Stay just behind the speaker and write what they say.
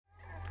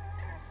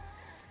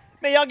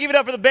Man, y'all give it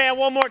up for the band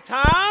one more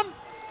time.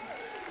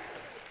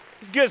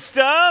 It's good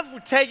stuff. We're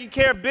taking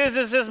care of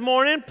business this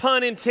morning,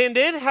 pun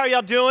intended. How are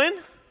y'all doing?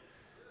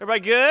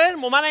 Everybody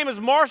good? Well, my name is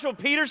Marshall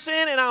Peterson,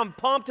 and I'm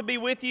pumped to be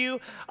with you.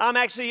 I'm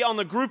actually on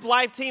the group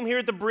life team here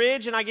at the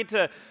Bridge, and I get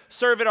to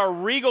serve at our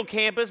Regal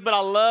campus, but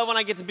I love when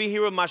I get to be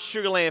here with my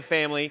Sugarland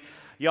family.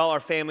 Y'all are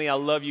family. I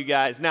love you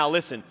guys. Now,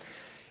 listen,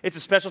 it's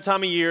a special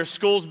time of year.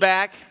 School's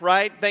back,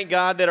 right? Thank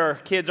God that our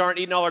kids aren't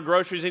eating all our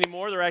groceries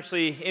anymore. They're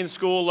actually in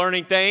school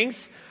learning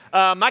things.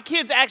 My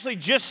kids actually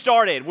just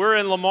started. We're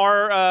in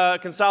Lamar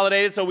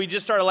Consolidated, so we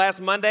just started last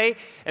Monday,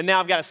 and now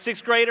I've got a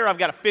 6th grader, I've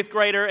got a 5th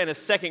grader, and a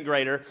 2nd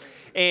grader.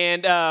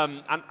 And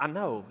I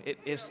know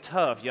it's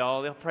tough,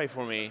 y'all. They'll pray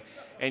for me.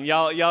 And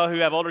y'all who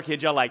have older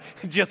kids, y'all like,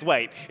 just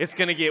wait. It's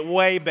going to get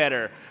way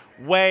better,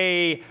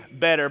 way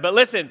better. But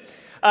listen,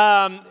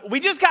 we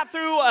just got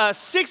through a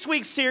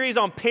 6-week series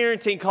on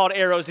parenting called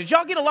Arrows. Did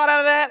y'all get a lot out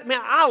of that?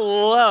 Man, I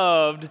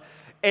loved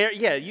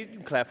yeah, you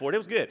can clap for it. It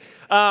was good.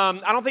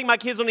 I don't think my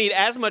kids will need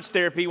as much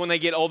therapy when they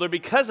get older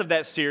because of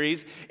that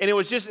series. And it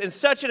was just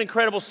such an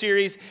incredible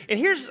series. And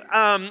here's, like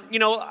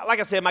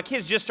I said, my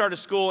kids just started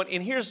school.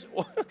 And here's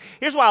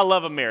why I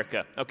love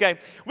America, okay?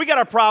 We got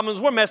our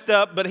problems. We're messed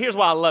up. But here's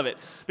why I love it.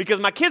 Because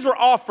my kids were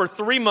off for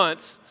 3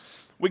 months.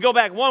 We go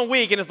back 1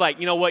 week, and it's like,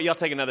 you know what? Y'all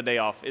take another day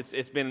off.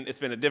 It's been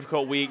a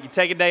difficult week. You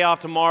take a day off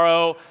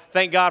tomorrow.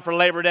 Thank God for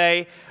Labor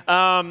Day.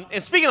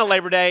 And speaking of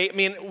Labor Day, I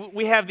mean,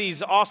 we have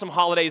these awesome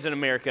holidays in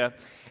America.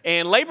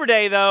 And Labor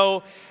Day,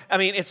 though, I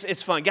mean,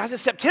 it's fun. Guys,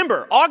 it's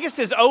September. August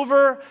is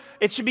over.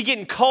 It should be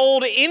getting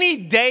cold any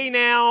day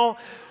now.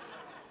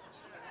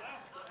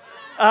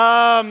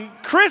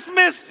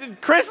 Christmas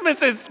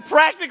is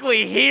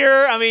practically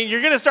here. I mean,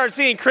 you're going to start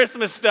seeing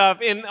Christmas stuff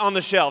on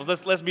the shelves.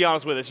 Let's be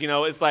honest with us. You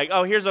know, it's like,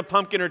 oh, here's a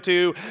pumpkin or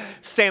two,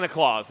 Santa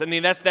Claus. I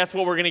mean, that's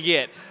what we're going to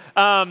get.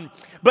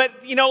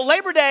 But you know,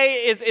 Labor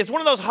Day is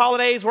one of those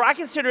holidays where I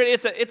consider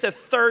it it's a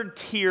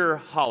third-tier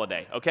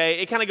holiday. Okay,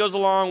 it kind of goes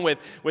along with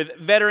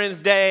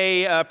Veterans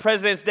Day,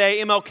 President's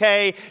Day,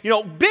 MLK. You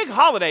know, big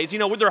holidays. You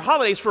know, they're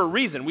holidays for a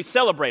reason. We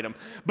celebrate them.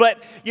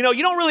 But you know,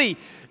 you don't really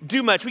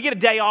do much. We get a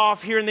day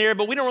off here and there,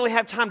 but we don't really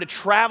have time to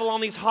travel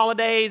on these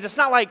holidays. It's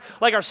not like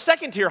our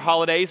second-tier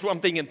holidays. I'm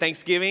thinking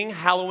Thanksgiving,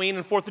 Halloween,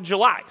 and 4th of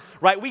July,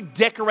 right? We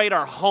decorate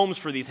our homes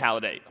for these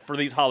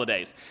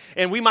holidays,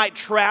 and we might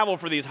travel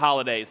for these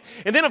holidays.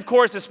 And then, of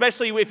course,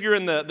 especially if you're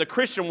in the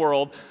Christian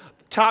world,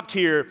 top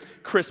tier,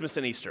 Christmas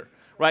and Easter,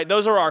 right?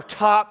 Those are our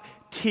top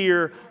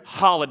tier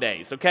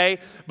holidays, okay?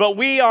 But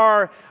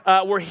we're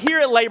here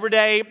at Labor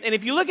Day, and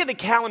if you look at the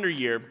calendar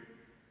year,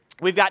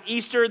 we've got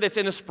Easter that's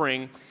in the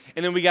spring,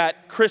 and then we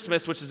got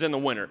Christmas, which is in the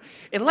winter.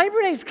 And Labor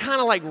Day is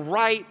kind of like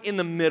right in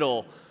the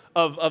middle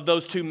of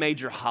those two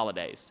major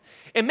holidays.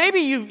 And maybe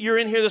you're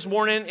in here this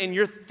morning and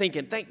you're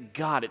thinking, thank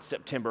God it's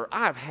September.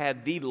 I've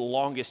had the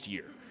longest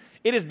year.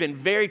 It has been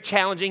very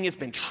challenging. It's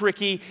been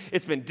tricky.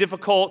 It's been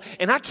difficult.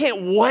 And I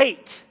can't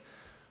wait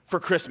for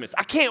Christmas.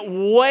 I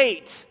can't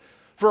wait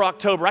for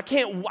October.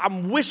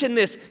 I'm wishing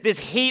this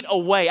heat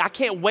away. I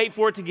can't wait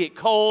for it to get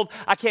cold.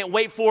 I can't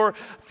wait for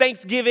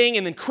Thanksgiving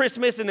and then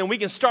Christmas, and then we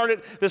can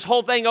start this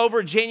whole thing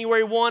over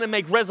January 1 and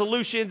make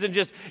resolutions and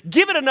just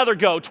give it another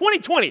go.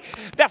 2020,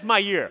 that's my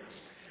year.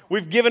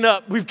 We've given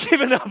up on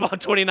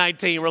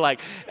 2019. We're like,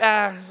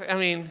 I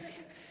mean,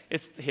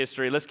 it's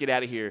history. Let's get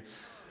out of here.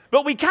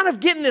 But we kind of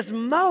get in this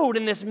mode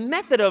and this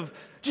method of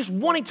just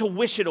wanting to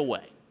wish it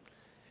away.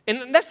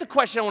 And that's the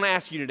question I want to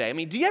ask you today. I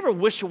mean, do you ever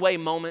wish away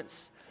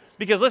moments?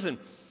 Because listen,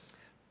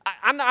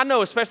 I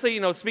know,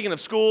 especially, speaking of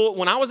school,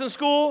 when I was in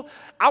school,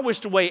 I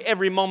wished away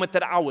every moment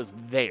that I was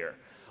there.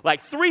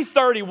 Like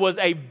 3:30 was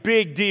a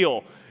big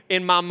deal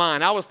in my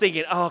mind. I was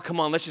thinking, oh,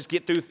 come on, let's just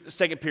get through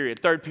 2nd period,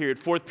 3rd period,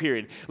 4th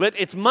period.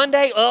 It's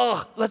Monday,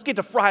 let's get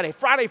to Friday.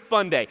 Friday,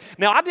 fun day.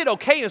 Now, I did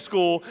okay in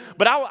school,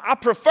 but I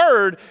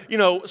preferred,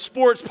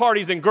 sports,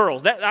 parties, and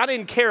girls. I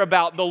didn't care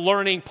about the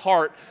learning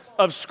part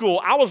of school.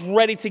 I was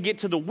ready to get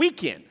to the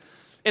weekend.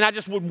 And I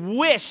just would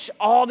wish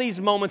all these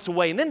moments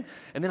away. And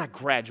then I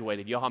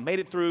graduated, y'all. I made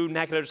it through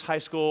Nacogdoches High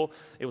School.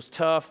 It was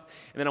tough.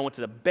 And then I went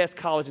to the best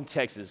college in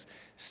Texas,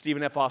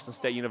 Stephen F. Austin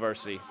State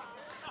University.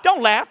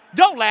 Don't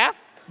laugh.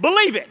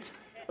 Believe it,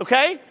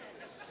 okay?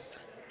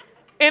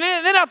 And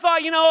then I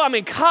thought, I'm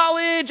in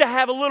college. I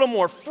have a little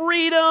more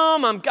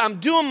freedom. I'm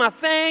doing my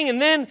thing.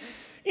 And then,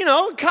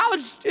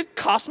 college, it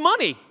costs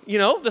money.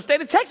 The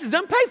state of Texas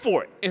doesn't pay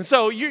for it. And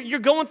so you're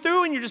going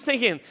through and you're just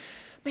thinking,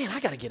 man,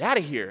 I got to get out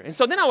of here. And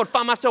so then I would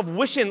find myself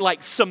wishing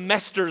like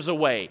semesters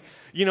away.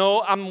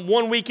 I'm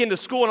 1 week into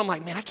school and I'm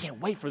like, man, I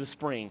can't wait for the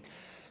spring.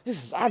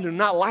 I do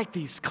not like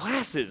these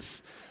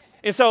classes.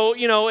 And so,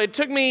 it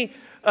took me,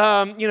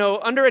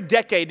 under a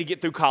decade to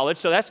get through college.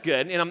 So that's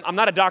good. And I'm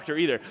not a doctor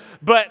either.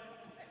 But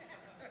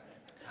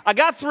I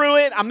got through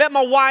it. I met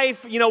my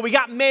wife. We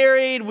got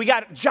married. We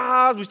got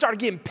jobs. We started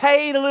getting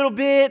paid a little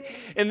bit.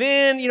 And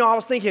then, I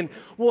was thinking,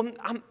 well,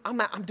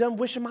 I'm done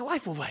wishing my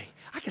life away.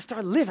 I can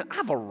start living.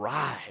 I've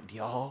arrived,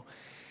 y'all.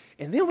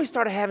 And then we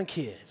started having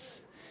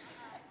kids.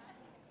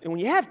 when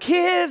you have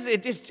kids,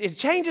 it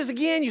changes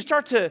again. You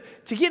start to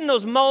get in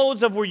those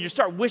modes of where you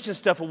start wishing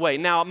stuff away.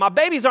 Now, my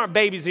babies aren't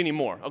babies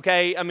anymore,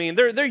 okay? I mean,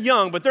 they're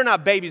young, but they're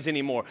not babies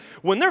anymore.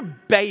 When they're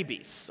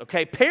babies,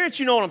 okay, parents,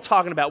 you know what I'm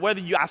talking about.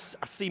 Whether I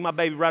see my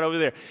baby right over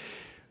there.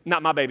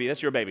 Not my baby,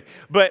 that's your baby.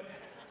 But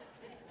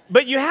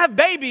you have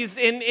babies,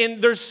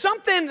 and there's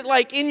something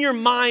like in your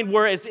mind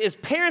where as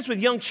parents with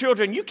young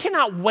children, you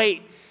cannot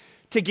wait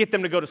to get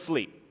them to go to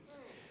sleep.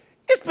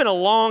 It's been a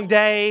long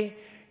day.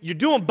 You're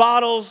doing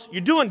bottles,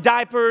 you're doing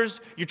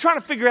diapers, you're trying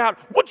to figure out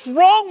what's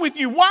wrong with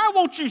you. Why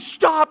won't you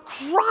stop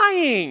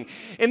crying?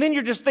 And then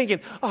you're just thinking,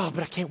 oh,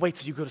 but I can't wait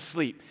till you go to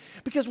sleep.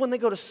 Because when they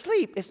go to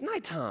sleep, it's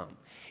nighttime.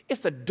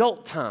 It's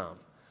adult time,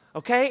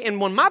 okay? And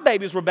when my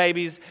babies were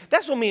babies,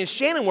 that's when me and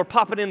Shannon were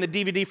popping in the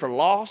DVD for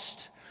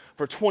Lost,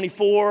 for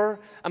 24.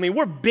 I mean,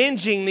 we're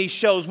binging these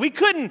shows. We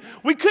couldn't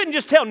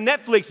just tell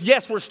Netflix,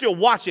 yes, we're still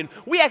watching.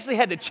 We actually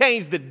had to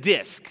change the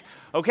disc,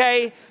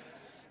 okay?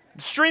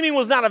 Streaming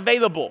was not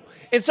available.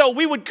 And so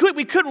we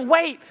couldn't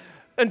wait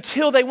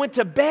until they went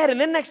to bed. And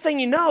then next thing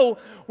you know,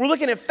 we're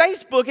looking at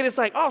Facebook and it's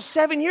like, oh,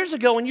 7 years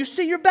ago, and you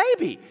see your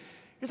baby.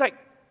 It's like,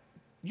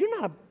 you're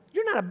not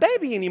a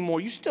baby anymore.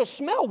 You still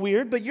smell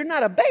weird, but you're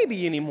not a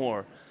baby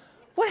anymore.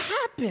 What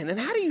happened? And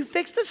how do you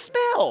fix the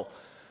smell?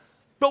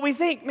 But we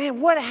think,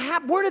 man, what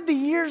happened? Where did the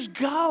years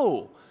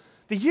go?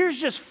 The years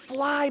just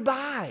fly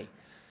by.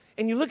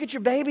 And you look at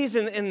your babies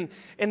and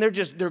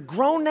they're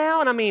grown now.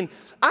 And I mean,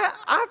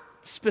 I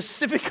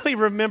specifically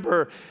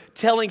remember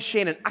telling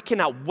Shannon, I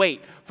cannot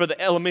wait for the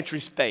elementary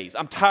phase.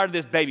 I'm tired of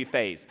this baby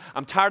phase.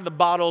 I'm tired of the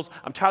bottles.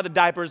 I'm tired of the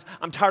diapers.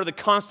 I'm tired of the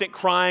constant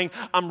crying.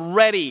 I'm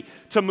ready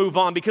to move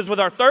on. Because with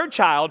our third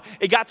child,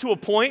 it got to a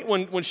point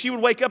when she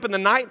would wake up in the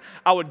night,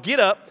 I would get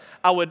up,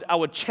 I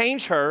would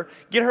change her,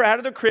 get her out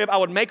of the crib, I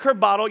would make her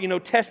bottle,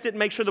 test it,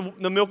 make sure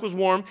the milk was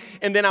warm,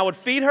 and then I would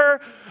feed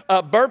her,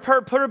 burp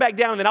her, put her back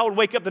down, and then I would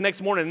wake up the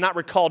next morning and not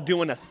recall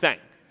doing a thing.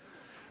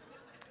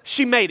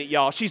 She made it,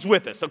 y'all. She's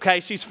with us, okay?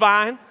 She's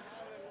fine.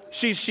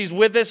 She's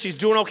with us. She's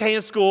doing okay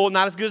in school.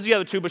 Not as good as the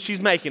other two, but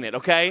she's making it,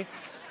 okay?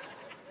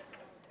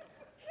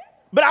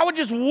 But I would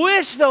just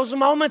wish those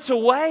moments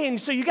away. And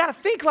so you got to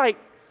think like,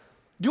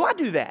 do I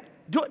do that?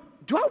 Do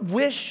I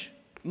wish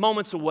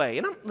moments away?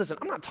 And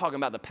I'm not talking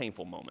about the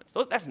painful moments.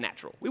 That's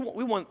natural. We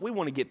want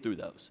to get through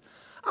those.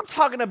 I'm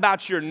talking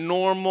about your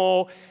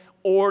normal,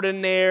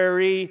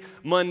 ordinary,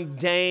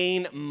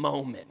 mundane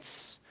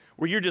moments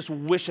where you're just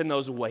wishing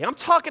those away. I'm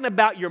talking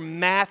about your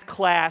math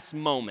class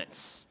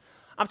moments.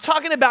 I'm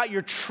talking about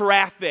your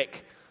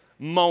traffic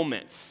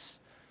moments,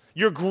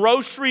 your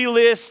grocery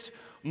list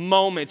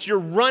moments, your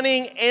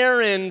running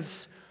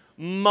errands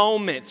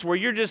moments where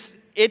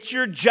it's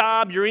your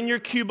job, you're in your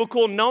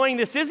cubicle knowing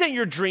this isn't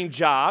your dream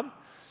job,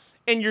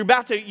 and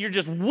you're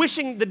just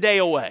wishing the day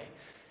away.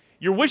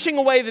 You're wishing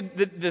away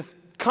the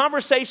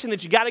conversation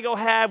that you got to go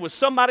have with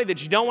somebody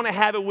that you don't want to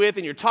have it with,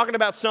 and you're talking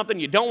about something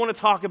you don't want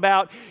to talk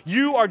about.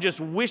 You are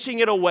just wishing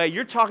it away.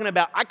 You're talking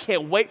about, I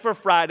can't wait for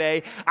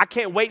Friday. I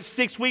can't wait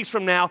 6 weeks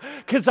from now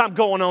because I'm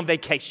going on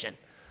vacation.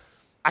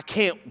 I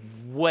can't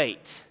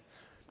wait.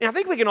 And I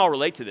think we can all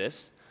relate to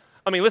this.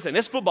 I mean, listen,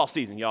 it's football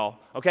season, y'all,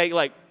 okay?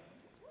 Like,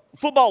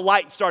 football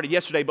light started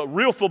yesterday, but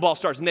real football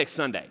starts next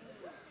Sunday,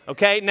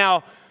 okay?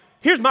 Now,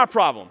 here's my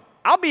problem.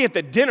 I'll be at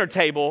the dinner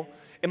table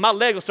and my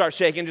leg will start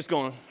shaking, just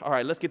going, all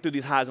right, let's get through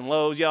these highs and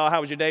lows, y'all. How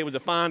was your day? Was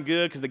it fine?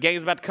 Good? Because the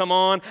game's about to come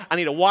on. I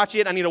need to watch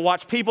it. I need to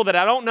watch people that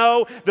I don't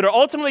know that are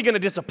ultimately going to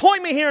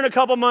disappoint me here in a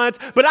couple months,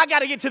 but I got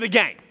to get to the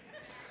game.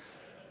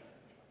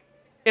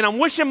 And I'm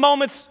wishing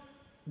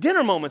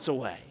dinner moments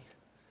away.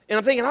 And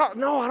I'm thinking, oh,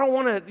 no, I don't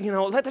want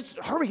to, let's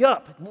hurry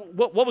up.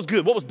 What was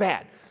good? What was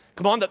bad?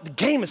 Come on, the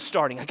game is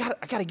starting. I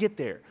got to get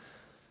there.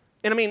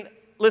 And I mean,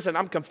 listen,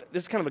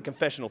 this is kind of a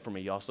confessional for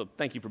me, y'all, so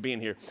thank you for being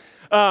here.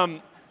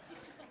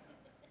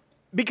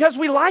 Because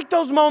we like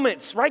those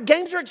moments, right?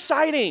 Games are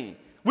exciting.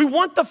 We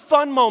want the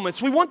fun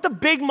moments. We want the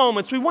big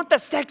moments. We want the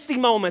sexy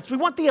moments. We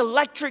want the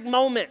electric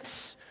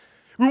moments.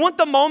 We want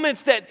the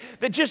moments that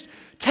just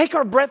take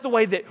our breath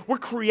away, that we're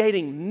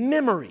creating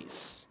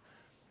memories.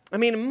 I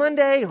mean,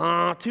 Monday,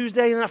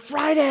 Tuesday, and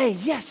Friday,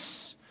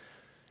 yes.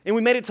 And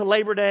we made it to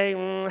Labor Day,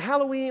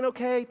 Halloween,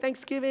 okay,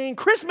 Thanksgiving,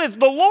 Christmas,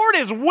 the Lord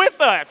is with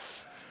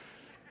us.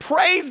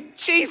 Praise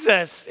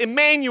Jesus,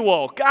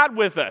 Emmanuel, God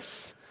with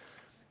us.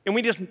 And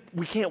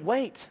we can't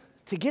wait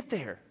to get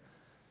there.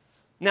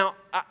 Now,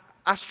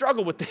 I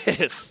struggle with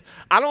this.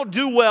 I don't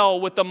do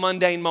well with the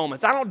mundane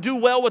moments. I don't do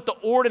well with the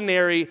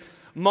ordinary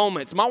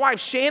moments. My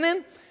wife,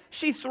 Shannon,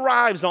 she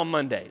thrives on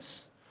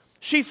Mondays.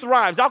 She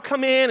thrives. I'll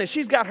come in and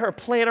she's got her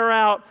planner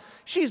out.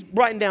 She's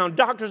writing down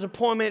doctor's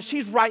appointments.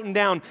 She's writing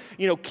down,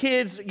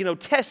 kids,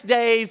 test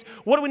days.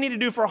 What do we need to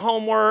do for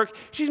homework?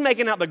 She's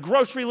making out the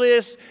grocery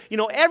list,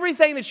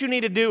 everything that you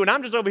need to do. And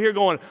I'm just over here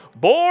going,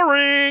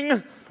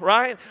 boring,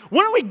 right?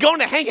 When are we going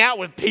to hang out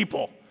with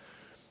people?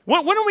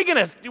 When are we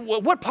going to,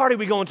 what party are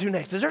we going to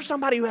next? Is there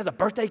somebody who has a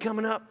birthday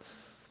coming up?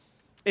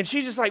 And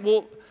she's just like,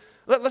 well,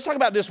 let's talk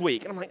about this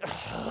week. And I'm like,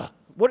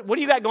 what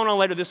do you got going on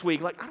later this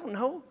week? Like, I don't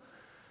know.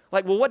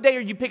 Like, well, what day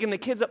are you picking the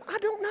kids up? I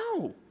don't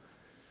know.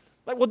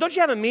 Like, well, don't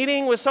you have a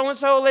meeting with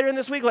so-and-so later in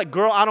this week? Like,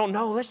 girl, I don't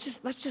know. Let's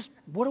just,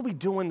 what are we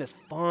doing that's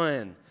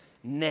fun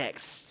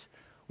next?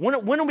 When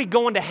are we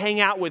going to hang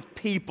out with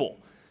people?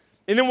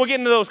 And then we'll get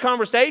into those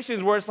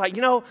conversations where it's like,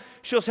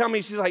 she'll tell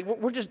me, she's like,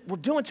 we're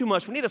doing too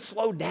much. We need to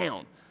slow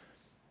down.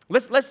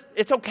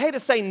 It's okay to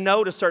say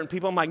no to certain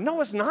people. I'm like, no,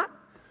 it's not.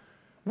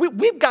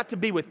 We've got to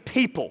be with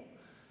people.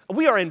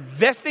 We are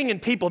investing in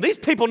people. These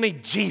people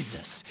need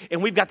Jesus,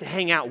 and we've got to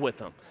hang out with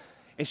them.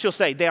 And she'll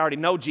say, they already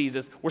know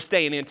Jesus. We're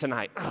staying in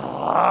tonight.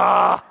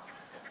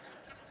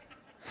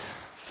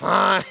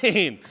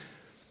 Fine.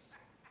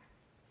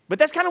 But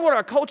that's kind of what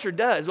our culture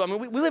does. I mean,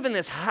 we live in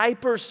this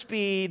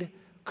hyper-speed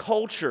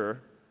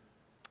culture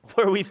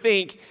where we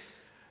think,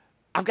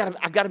 I've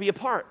got to be a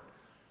part.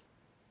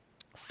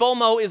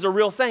 FOMO is a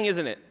real thing,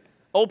 isn't it?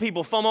 Old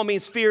people, FOMO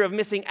means fear of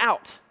missing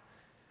out.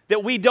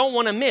 That we don't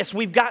want to miss.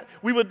 We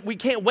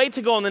can't wait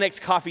to go on the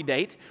next coffee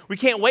date. We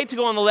can't wait to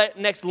go on the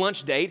next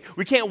lunch date.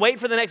 We can't wait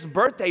for the next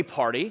birthday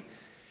party.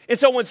 And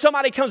so when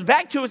somebody comes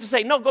back to us and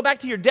say, no, go back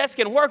to your desk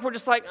and work, we're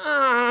just like,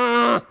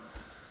 I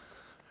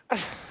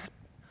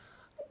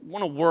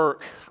want to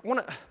work. I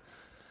want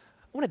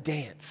to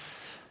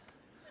dance.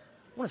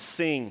 I want to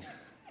sing.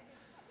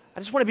 I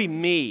just want to be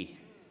me.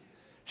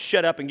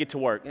 Shut up and get to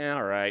work. Yeah,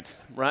 all right,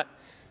 right?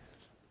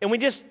 And we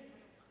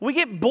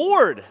get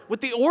bored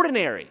with the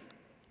ordinary.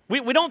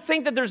 We don't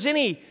think that there's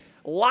any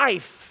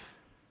life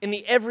in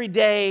the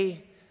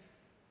everyday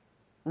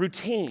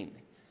routine.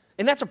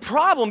 And that's a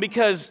problem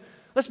because,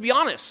 let's be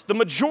honest, the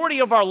majority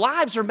of our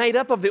lives are made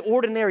up of the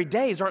ordinary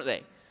days, aren't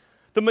they?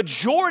 The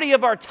majority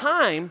of our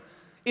time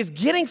is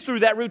getting through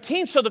that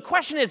routine. So the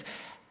question is,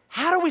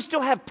 how do we still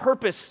have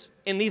purpose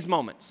in these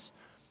moments?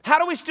 How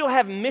do we still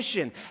have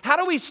mission? How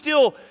do we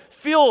still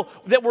feel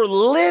that we're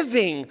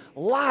living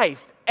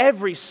life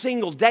every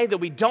single day, that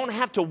we don't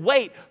have to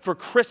wait for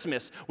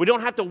Christmas, we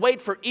don't have to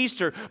wait for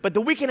Easter, but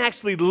that we can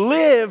actually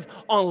live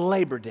on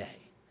Labor Day,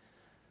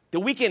 that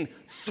we can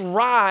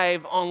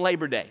thrive on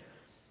Labor Day?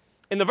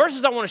 And the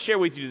verses I want to share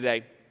with you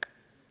today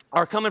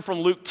are coming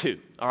from Luke 2,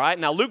 all right?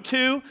 Now, Luke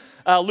 2,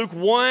 Luke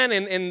 1,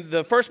 and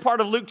the first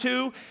part of Luke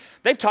 2,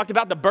 they've talked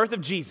about the birth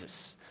of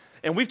Jesus.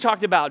 And we've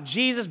talked about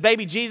Jesus,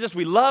 baby Jesus.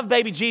 We love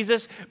baby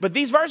Jesus. But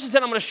these verses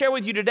that I'm going to share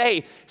with you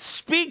today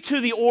speak to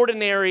the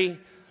ordinary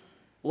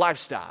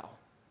lifestyle,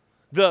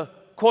 the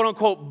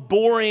quote-unquote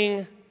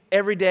boring,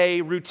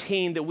 everyday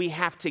routine that we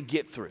have to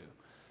get through.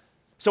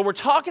 So we're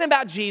talking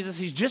about Jesus.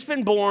 He's just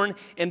been born,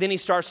 and then he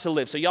starts to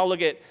live. So y'all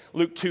look at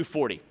Luke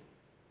 2:40.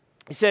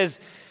 He says,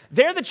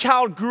 there the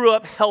child grew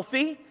up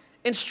healthy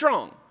and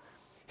strong.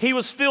 He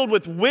was filled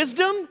with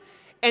wisdom,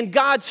 and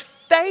God's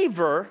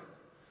favor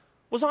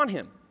was on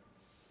him.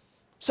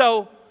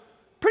 So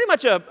pretty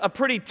much a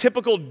pretty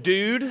typical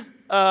dude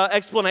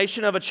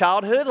explanation of a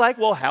childhood. Like,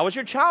 well, how was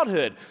your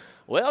childhood?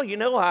 Well,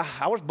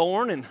 I was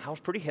born and I was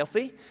pretty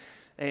healthy,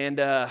 and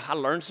I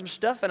learned some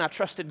stuff and I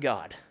trusted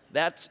God.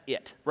 That's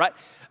it, right?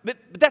 But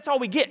that's all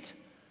we get.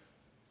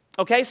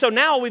 Okay, so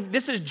now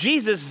this is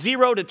Jesus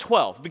 0 to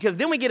 12, because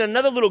then we get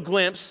another little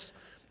glimpse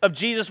of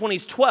Jesus when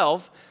he's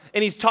 12,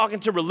 and he's talking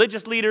to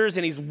religious leaders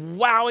and he's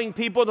wowing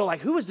people. They're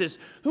like, who is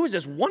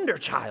this wonder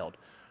child?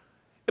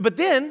 But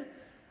then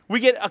we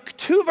get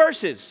 2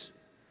 verses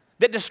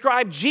that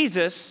describe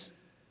Jesus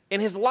in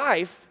his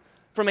life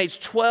from age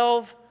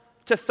 12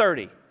 to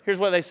 30. Here's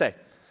what they say. It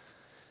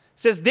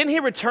says, then he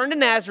returned to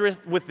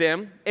Nazareth with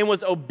them and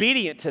was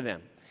obedient to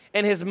them.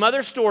 And his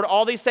mother stored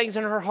all these things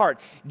in her heart.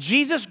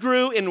 Jesus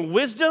grew in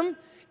wisdom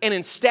and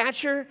in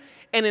stature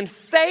and in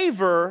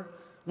favor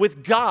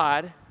with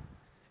God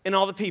and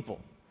all the people.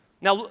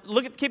 Now,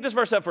 keep this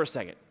verse up for a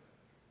second.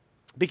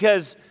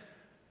 Because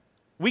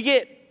we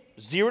get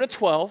 0 to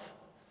 12,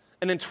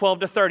 and then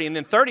 12 to 30. And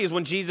then 30 is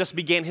when Jesus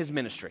began his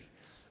ministry.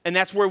 And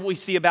that's where we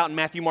see about in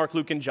Matthew, Mark,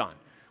 Luke, and John.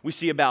 We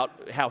see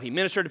about how he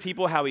ministered to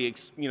people, how he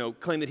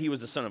claimed that he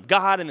was the Son of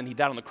God, and then he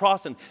died on the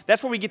cross, and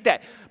that's where we get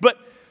that. But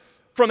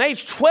from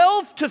age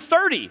 12 to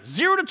 30,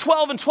 0 to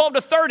 12 and 12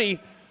 to 30,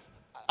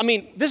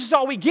 this is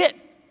all we get.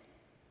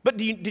 But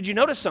did you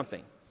notice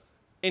something?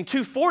 In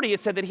 240, it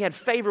said that he had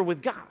favor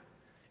with God.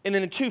 And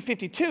then in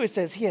 252, it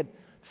says he had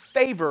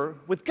favor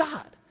with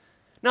God.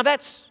 Now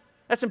that's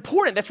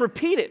important. That's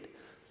repeated.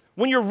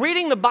 When you're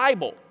reading the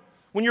Bible,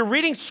 when you're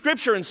reading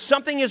Scripture and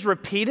something is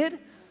repeated,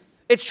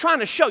 it's trying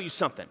to show you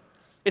something.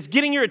 It's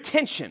getting your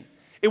attention.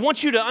 It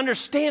wants you to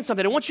understand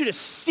something. It wants you to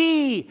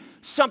see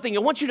something.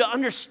 It wants you to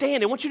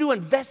understand. It wants you to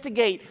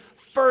investigate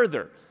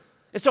further.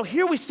 And so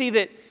here we see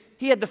that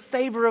he had the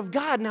favor of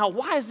God. Now,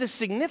 why is this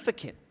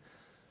significant?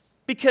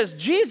 Because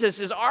Jesus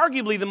is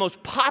arguably the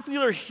most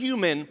popular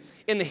human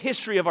in the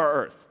history of our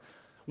earth.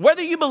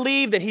 Whether you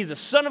believe that he's the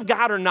Son of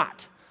God or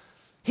not,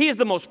 he is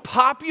the most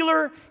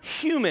popular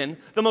human,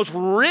 the most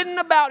written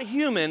about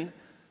human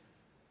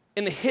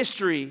in the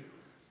history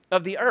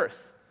of the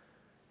earth.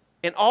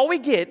 And all we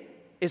get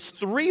is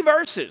 3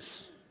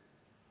 verses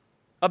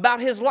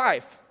about his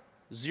life.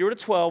 0 to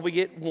 12, we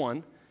get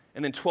 1,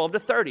 and then 12 to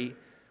 30,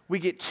 we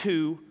get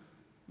 2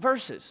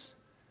 verses.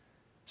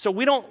 So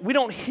we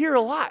don't hear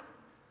a lot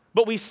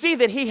But we see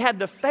that he had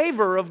the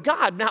favor of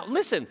God. Now,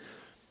 listen,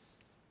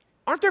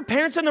 aren't there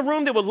parents in the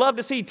room that would love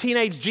to see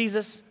teenage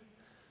Jesus?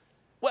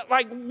 Well,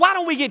 like, why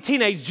don't we get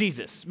teenage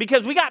Jesus?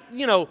 Because we got,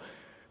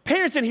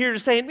 parents in here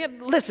just saying,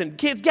 listen,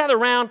 kids, gather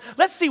around.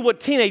 Let's see what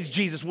teenage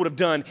Jesus would have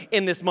done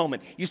in this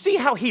moment. You see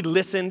how he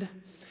listened?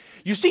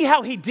 You see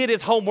how he did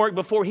his homework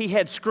before he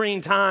had screen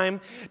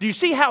time? Do you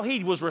see how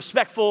he was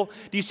respectful?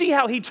 Do you see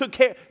how he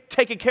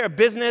taking care of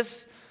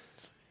business?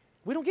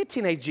 We don't get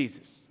teenage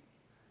Jesus.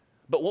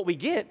 But what we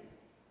get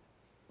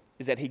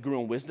is that he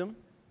grew in wisdom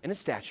and in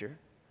stature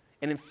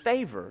and in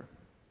favor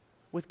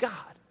with God.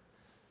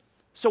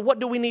 So what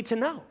do we need to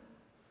know?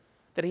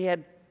 That he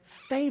had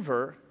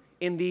favor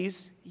in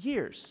these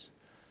years.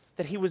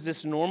 That he was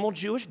this normal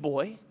Jewish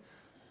boy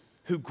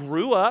who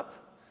grew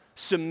up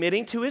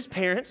submitting to his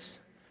parents,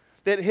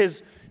 that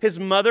his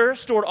mother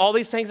stored all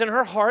these things in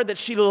her heart, that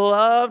she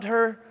loved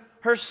her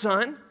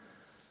son,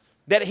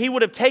 that he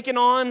would have taken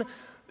on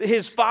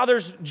his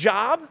father's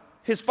job.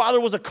 His father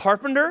was a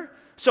carpenter,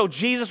 so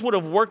Jesus would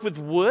have worked with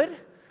wood.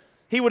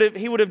 He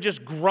would have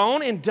just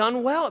grown and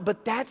done well,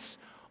 but that's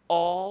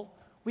all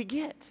we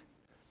get.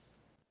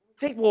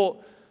 Think,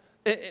 well,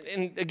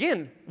 and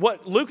again,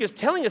 what Luke is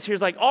telling us here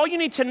is like all you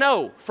need to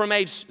know from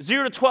age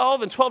 0 to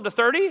 12 and 12 to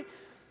 30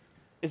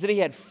 is that he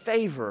had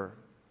favor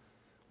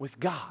with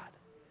God.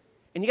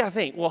 And you got to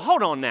think, well,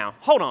 hold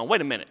on,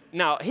 wait a minute.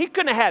 Now, he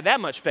couldn't have had that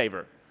much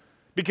favor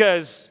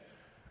because,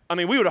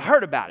 we would have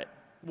heard about it.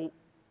 Well,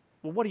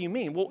 what do you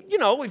mean? Well,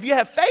 if you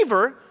have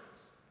favor,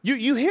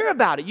 you hear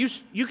about it.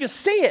 You can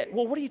see it.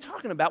 Well, what are you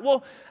talking about?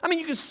 Well,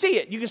 you can see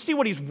it. You can see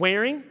what he's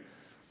wearing.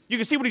 You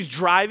can see what he's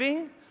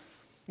driving.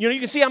 You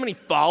can see how many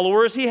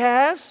followers he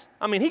has.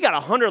 He got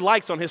 100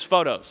 likes on his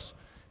photos.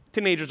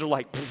 Teenagers are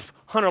like,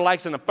 100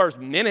 likes in the first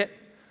minute.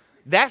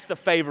 That's the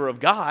favor of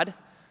God.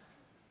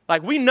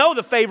 Like, we know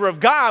the favor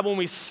of God when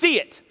we see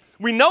it.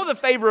 We know the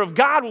favor of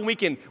God when we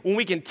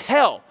can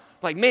tell.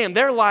 Like, man,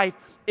 their life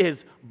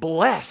is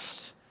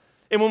blessed.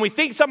 And when we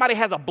think somebody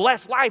has a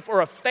blessed life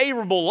or a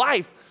favorable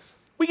life,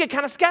 we get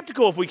kind of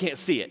skeptical if we can't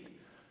see it.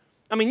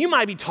 You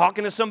might be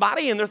talking to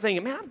somebody and they're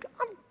thinking, man,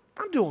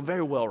 I'm doing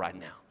very well right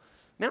now.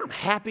 Man, I'm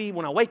happy.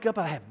 When I wake up,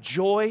 I have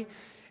joy.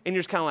 And you're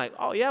just kind of like,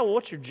 oh, yeah, well,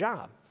 what's your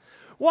job?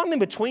 Well, I'm in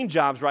between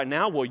jobs right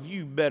now. Well,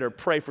 you better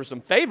pray for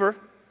some favor.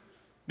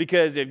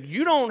 Because if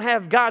you don't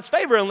have God's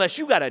favor unless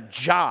you got a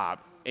job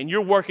and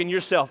you're working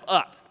yourself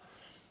up,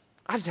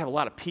 I just have a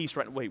lot of peace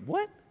right now. Wait,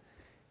 what?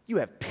 You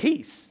have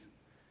peace?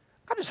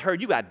 I just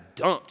heard you got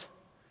dumped.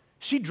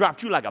 She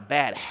dropped you like a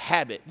bad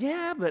habit.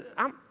 Yeah, but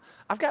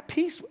I've got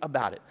peace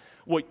about it.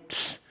 Well,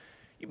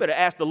 you better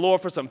ask the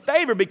Lord for some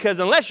favor because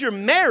unless you're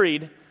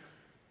married,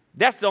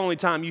 that's the only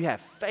time you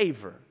have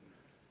favor.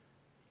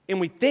 And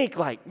we think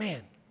like,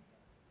 man,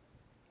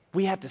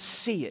 we have to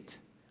see it.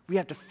 We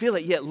have to feel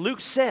it. Yet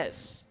Luke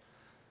says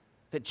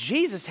that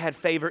Jesus had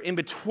favor in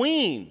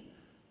between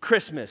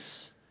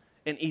Christmas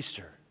and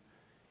Easter.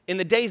 In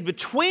the days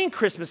between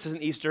Christmas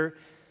and Easter,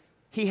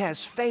 he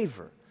has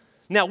favor.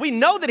 Now, we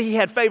know that he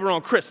had favor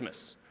on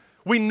Christmas.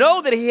 We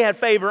know that he had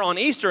favor on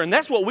Easter, and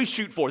that's what we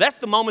shoot for. That's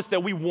the moments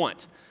that we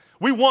want.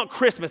 We want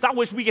Christmas. I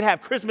wish we could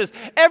have Christmas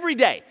every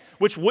day,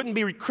 which wouldn't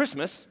be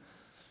Christmas.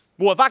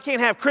 Well, if I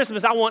can't have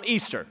Christmas, I want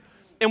Easter.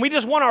 And we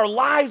just want our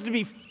lives to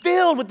be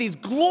filled with these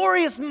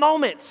glorious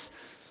moments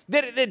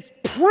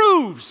that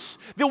proves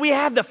that we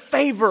have the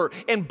favor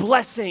and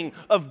blessing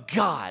of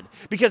God.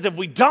 Because if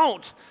we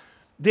don't,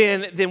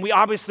 then we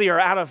obviously are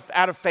out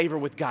of favor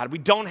with God. We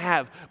don't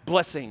have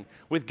blessing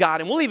with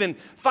God. And we'll even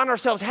find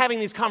ourselves having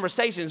these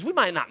conversations. We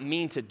might not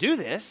mean to do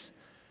this,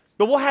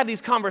 but we'll have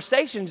these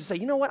conversations and say,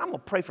 you know what, I'm going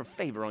to pray for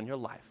favor on your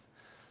life.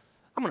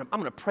 I'm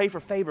going to pray for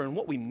favor. And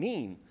what we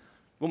mean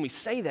when we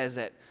say that is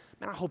that,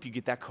 man, I hope you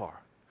get that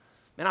car.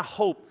 Man, I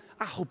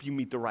hope you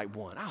meet the right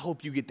one. I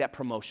hope you get that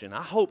promotion.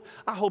 I hope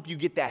you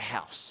get that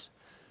house.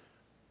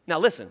 Now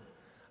listen,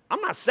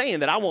 I'm not saying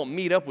that I won't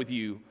meet up with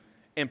you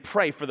and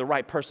pray for the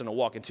right person to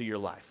walk into your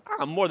life.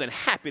 I'm more than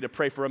happy to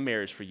pray for a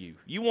marriage for you.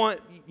 You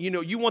want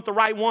the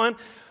right one?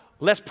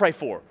 Let's pray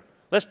for her.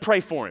 Let's pray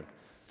for him.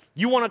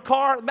 You want a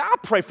car? I'll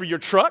pray for your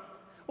truck.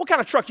 What kind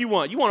of truck you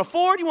want? You want a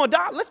Ford? You want a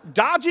Dodge? Let's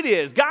Dodge it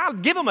is.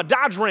 God, give him a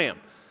Dodge Ram.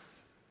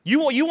 You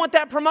want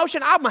that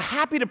promotion? I'm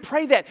happy to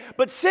pray that.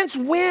 But since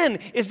when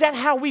is that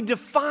how we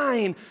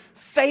define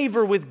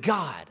favor with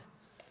God?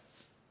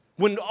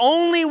 When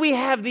only we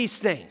have these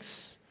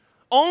things.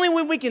 Only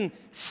when we can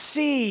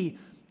see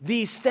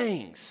these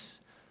things.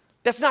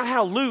 That's not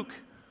how Luke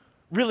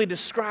really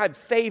described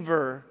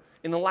favor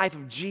in the life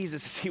of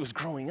Jesus as he was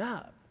growing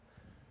up.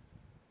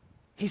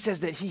 He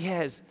says that he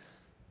has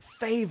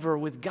favor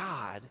with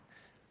God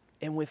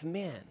and with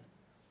men.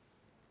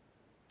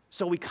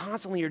 So we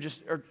constantly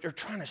are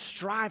trying to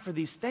strive for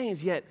these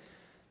things, yet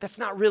that's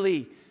not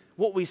really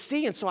what we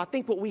see. And so I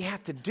think what we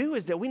have to do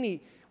is that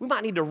we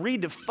might need to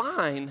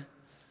redefine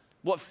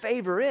what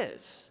favor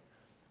is.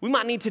 We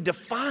might need to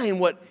define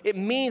what it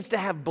means to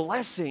have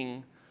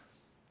blessing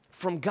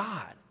from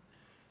God.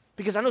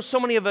 Because I know so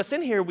many of us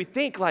in here, we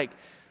think like,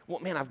 well,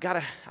 man, I've got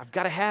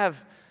to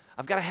have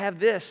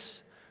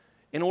this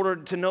In order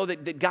to know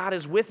that God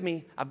is with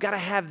me, I've got to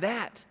have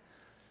that.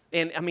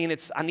 And I mean,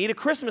 I need a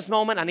Christmas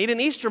moment. I need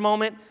an Easter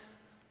moment.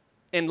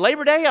 And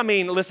Labor Day, I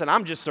mean, listen,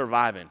 I'm just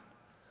surviving.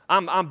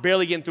 I'm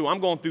barely getting through. I'm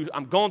going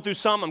through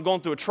something. I'm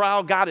going through a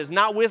trial. God is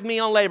not with me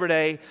on Labor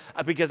Day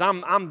because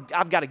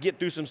I've got to get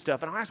through some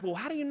stuff. And I ask, well,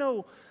 how do you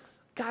know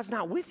God's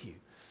not with you?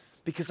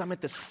 Because I'm at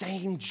the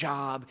same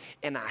job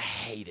and I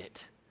hate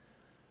it.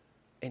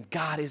 And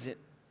God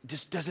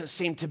just doesn't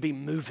seem to be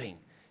moving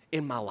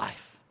in my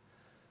life.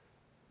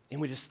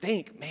 And we just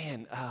think,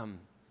 man,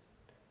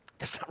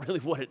 that's not really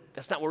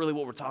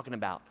what we're talking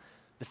about,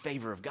 the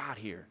favor of God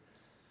here.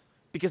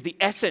 Because the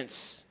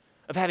essence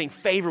of having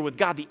favor with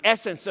God, the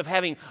essence of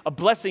having a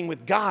blessing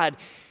with God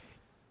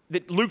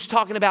that Luke's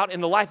talking about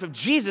in the life of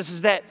Jesus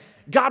is that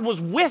God was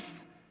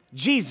with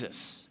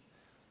Jesus.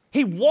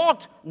 He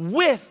walked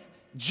with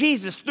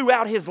Jesus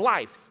throughout his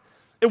life.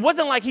 It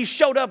wasn't like he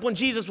showed up when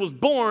Jesus was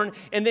born,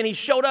 and then he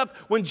showed up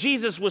when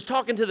Jesus was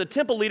talking to the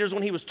temple leaders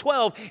when he was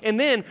 12, and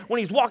then when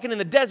he's walking in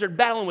the desert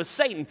battling with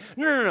Satan.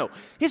 No.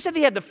 He said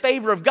he had the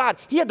favor of God.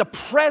 He had the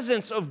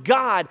presence of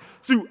God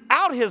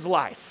throughout his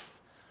life.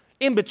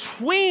 In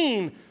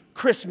between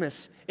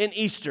Christmas and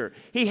Easter,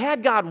 he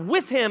had God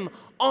with him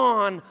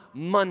on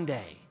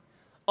Monday,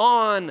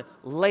 on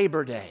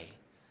Labor Day,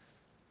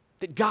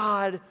 that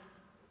God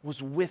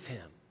was with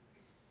him.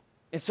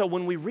 And so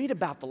when we read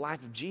about the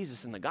life of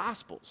Jesus in the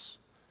Gospels,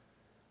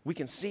 we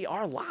can see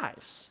our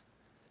lives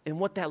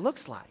and what that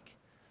looks like.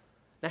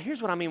 Now,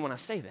 here's what I mean when I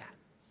say that,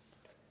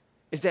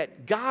 is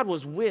that God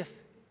was with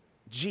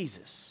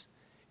Jesus.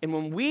 And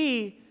when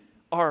we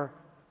are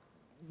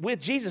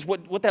with Jesus,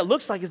 what that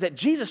looks like is that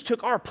Jesus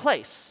took our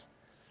place.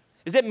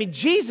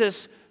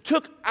 Jesus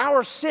took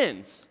our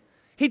sins.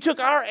 He took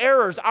our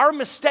errors, our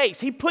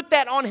mistakes. He put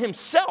that on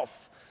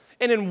himself.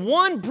 And in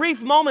one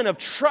brief moment of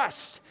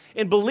trust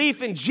and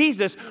belief in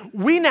Jesus,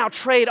 we now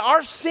trade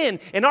our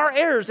sin and our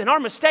errors and our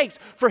mistakes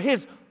for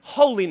his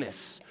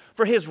holiness,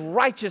 for his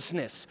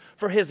righteousness,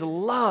 for his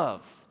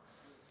love,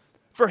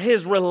 for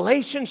his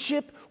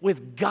relationship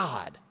with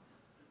God.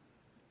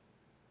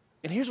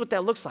 And here's what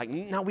that looks like.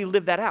 Now we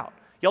live that out.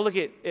 Y'all look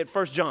at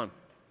 1 John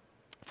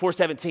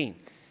 4:17. It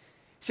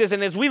says,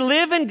 and as we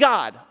live in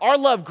God, our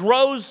love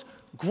grows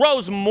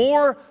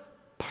more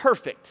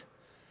perfect.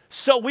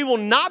 So we will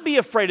not be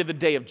afraid of the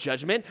day of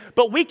judgment,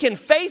 but we can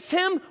face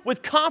him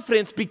with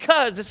confidence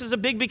because, this is a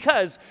big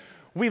because,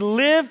 we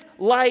live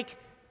like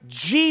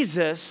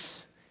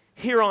Jesus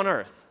here on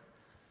earth.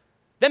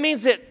 That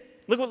means that,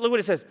 look what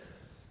it says.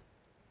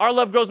 Our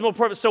love grows more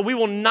perfect, so we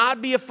will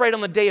not be afraid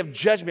on the day of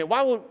judgment.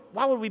 Why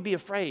would we be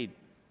afraid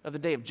of the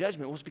day of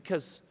judgment? Well, it's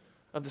because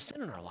of the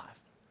sin in our life.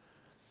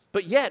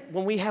 But yet,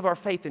 when we have our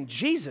faith in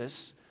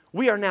Jesus,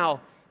 we are now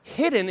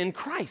hidden in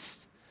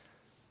Christ.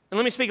 And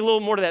let me speak a little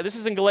more to that. This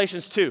is in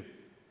Galatians 2.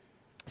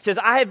 It says,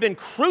 I have been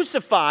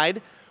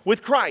crucified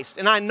with Christ,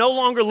 and I no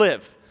longer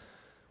live.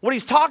 What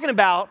he's talking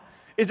about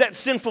is that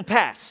sinful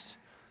past,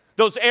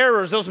 those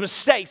errors, those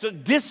mistakes, the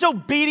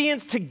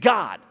disobedience to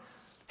God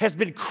has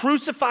been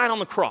crucified on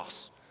the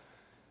cross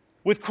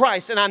with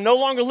Christ, and I no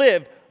longer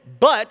live,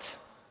 but,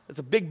 it's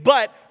a big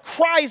but,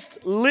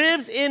 Christ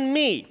lives in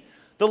me.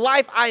 The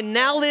life I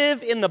now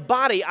live in the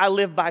body, I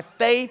live by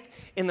faith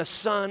in the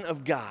Son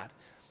of God,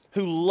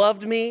 who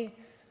loved me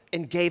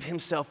and gave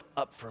himself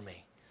up for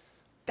me.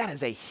 That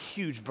is a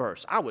huge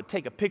verse. I would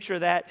take a picture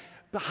of that,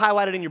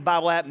 highlight it in your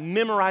Bible app,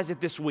 memorize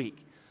it this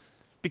week.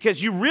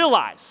 Because you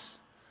realize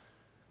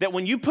that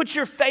when you put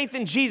your faith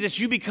in Jesus,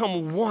 you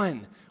become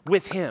one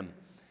with him.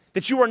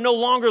 That you are no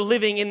longer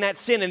living in that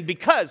sin. And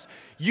because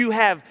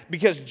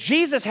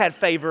Jesus had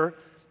favor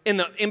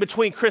in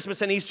between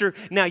Christmas and Easter,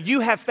 now you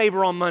have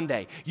favor on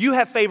Monday. You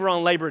have favor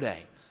on Labor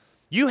Day.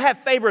 You have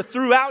favor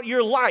throughout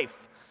your life.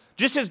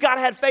 Just as God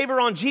had favor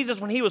on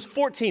Jesus when he was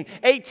 14,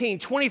 18,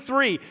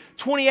 23,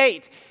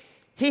 28,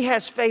 he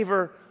has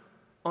favor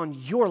on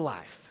your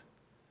life,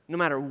 no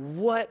matter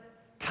what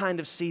kind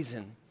of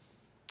season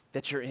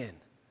that you're in.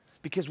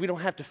 Because we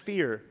don't have to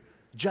fear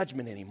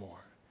judgment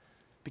anymore.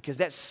 Because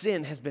that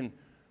sin has been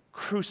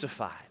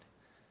crucified.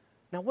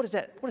 Now, what does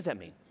that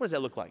mean? What does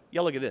that look like?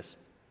 Y'all look at this.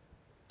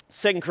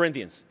 2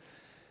 Corinthians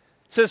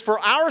says, for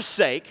our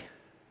sake,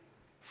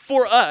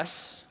 for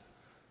us,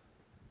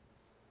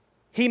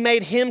 he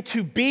made him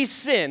to be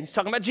sin. He's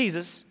talking about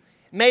Jesus.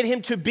 Made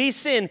him to be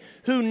sin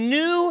who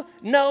knew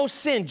no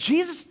sin.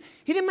 Jesus,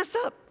 he didn't mess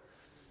up.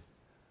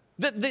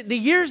 The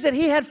years that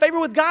he had favor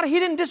with God, he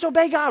didn't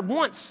disobey God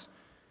once.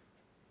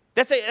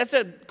 That's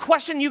a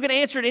question you can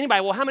answer to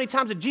anybody. Well, how many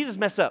times did Jesus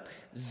mess up?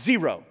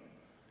 0.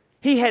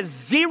 He has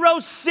 0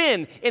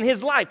 sin in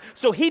his life.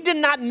 So he did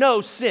not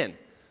know sin.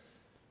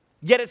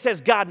 Yet it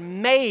says God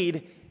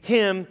made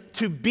him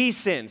to be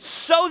sin.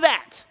 So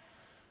that,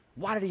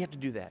 why did he have to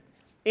do that?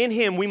 In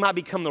him we might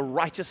become the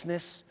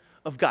righteousness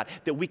of God.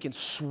 That we can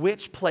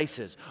switch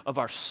places of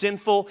our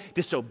sinful,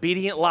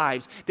 disobedient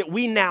lives. That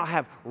we now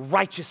have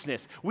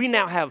righteousness. We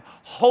now have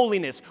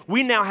holiness.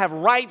 We now have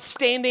right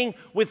standing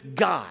with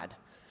God.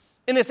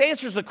 And this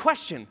answers the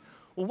question,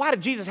 well, why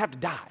did Jesus have to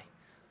die?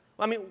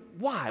 I mean,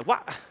 why?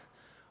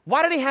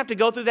 Why did he have to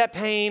go through that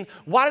pain?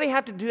 Why did he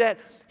have to do that?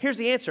 Here's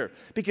the answer.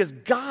 Because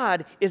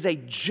God is a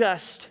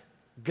just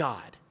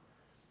God.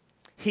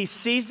 He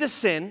sees the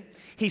sin,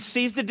 he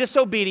sees the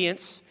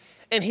disobedience,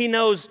 and he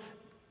knows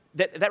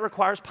that that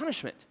requires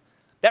punishment.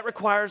 That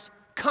requires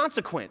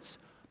consequence.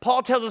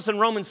 Paul tells us in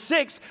Romans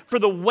 6, for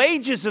the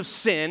wages of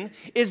sin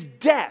is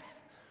death.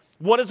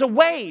 What is a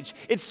wage?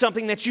 It's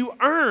something that you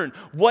earn.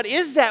 What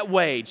is that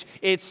wage?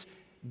 It's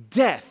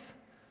death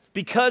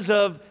because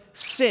of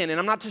sin. And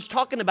I'm not just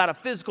talking about a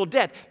physical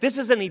death. This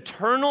is an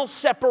eternal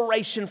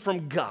separation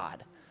from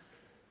God.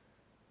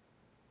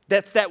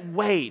 That's that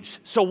wage.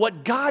 So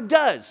what God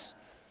does,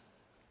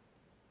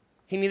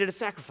 he needed a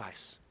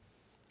sacrifice.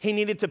 He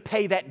needed to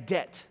pay that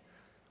debt.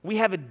 We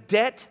have a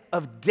debt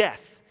of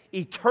death,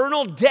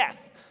 eternal death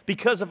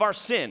because of our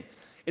sin.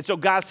 And so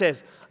God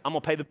says, I'm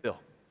going to pay the bill.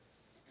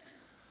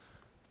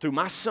 Through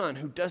my son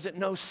who doesn't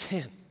know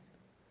sin,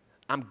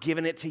 I'm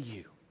giving it to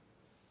you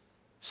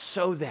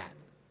so that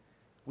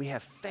we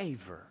have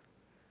favor,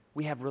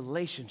 we have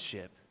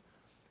relationship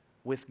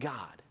with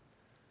God.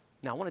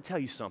 Now, I want to tell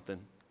you something.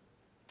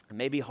 It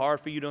may be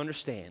hard for you to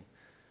understand,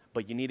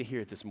 but you need to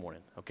hear it this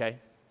morning, okay?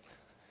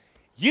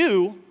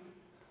 You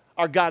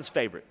are God's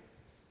favorite.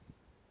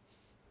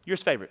 You're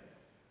his favorite.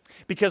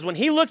 Because when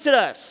he looks at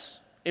us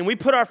and we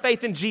put our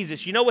faith in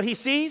Jesus, you know what he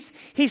sees?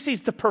 He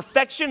sees the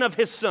perfection of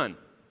his son.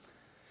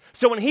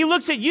 So when he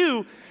looks at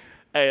you,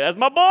 hey, that's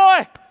my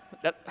boy.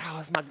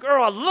 That's my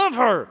girl. I love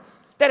her.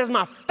 That is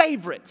my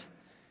favorite.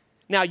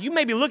 Now, you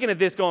may be looking at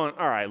this going,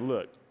 all right,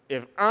 look,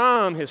 if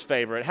I'm his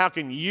favorite, how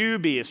can you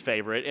be his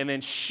favorite? And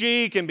then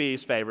she can be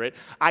his favorite.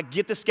 I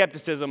get the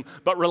skepticism,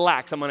 but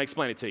relax. I'm going to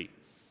explain it to you.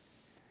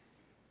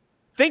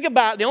 Think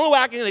about, the only way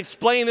I can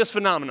explain this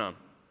phenomenon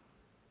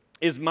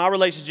is my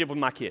relationship with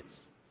my kids.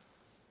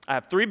 I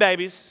have 3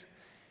 babies,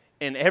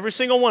 and every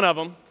single one of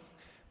them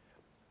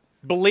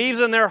believes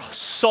in their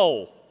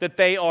soul that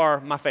they are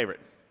my favorite.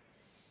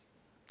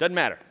 Doesn't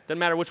matter. Doesn't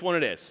matter which one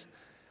it is.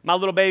 My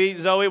little baby,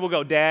 Zoe, will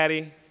go, Daddy.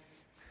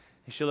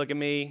 And she'll look at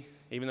me,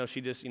 even though she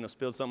just,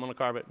 spilled something on the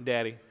carpet.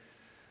 Daddy,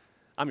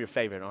 I'm your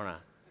favorite, aren't I?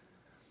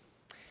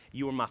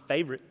 You were my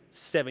favorite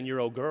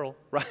 7-year-old girl,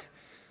 right?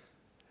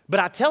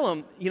 But I tell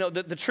them,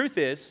 the truth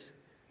is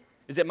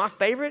that my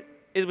favorite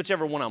is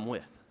whichever one I'm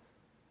with.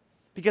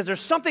 Because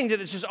there's something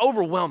that's just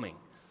overwhelming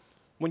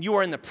when you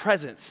are in the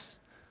presence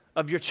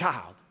of your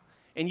child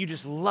and you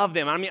just love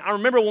them. I mean, I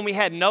remember when we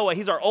had Noah,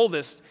 he's our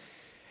oldest,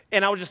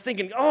 and I was just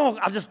thinking,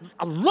 I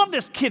love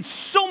this kid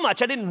so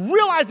much. I didn't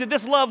realize that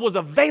this love was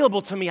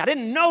available to me. I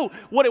didn't know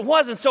what it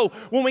was. And so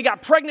when we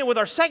got pregnant with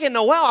our second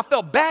Noel, I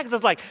felt bad because I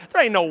was like,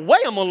 there ain't no way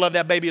I'm going to love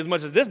that baby as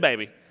much as this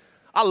baby.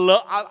 I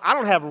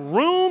don't have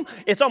room.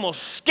 It's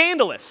almost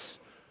scandalous,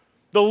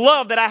 the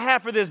love that I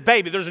have for this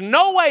baby. There's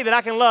no way that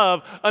I can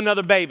love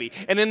another baby.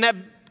 And then that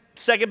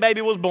second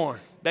baby was born,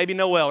 baby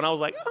Noel. And I was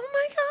like, oh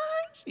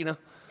my gosh,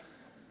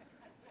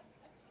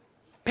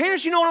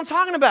 Parents, you know what I'm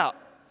talking about.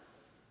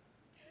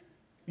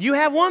 You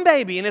have one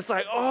baby, and it's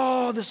like,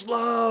 oh, this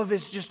love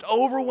is just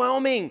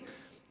overwhelming.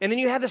 And then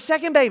you have the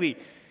second baby,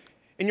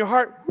 and your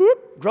heart,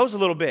 grows a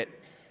little bit.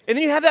 And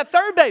then you have that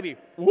third baby,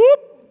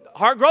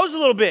 heart grows a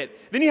little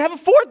bit. Then you have a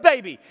fourth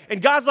baby,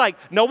 and God's like,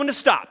 know when to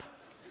stop.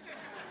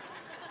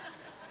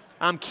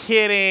 I'm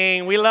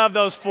kidding. We love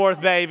those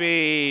fourth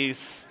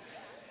babies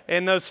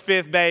and those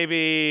fifth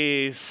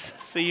babies.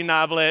 See you,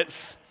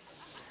 noblets.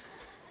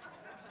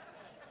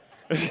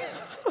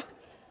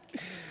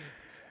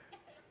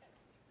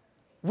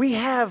 We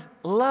have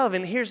love,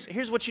 and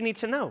here's what you need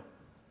to know,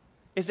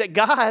 is that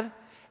God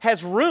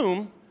has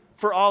room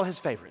for all his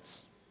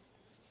favorites.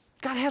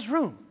 God has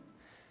room.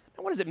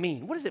 Now, what does it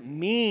mean? What does it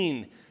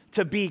mean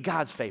to be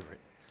God's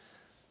favorite?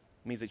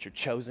 It means that you're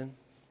chosen,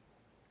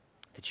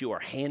 that you are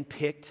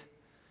handpicked,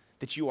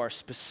 that you are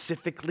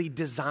specifically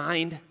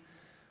designed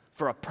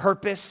for a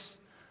purpose,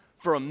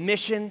 for a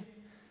mission,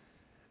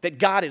 that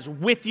God is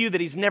with you,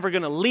 that he's never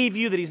going to leave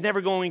you, that he's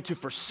never going to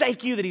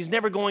forsake you, that he's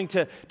never going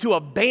to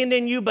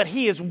abandon you, but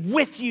he is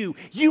with you.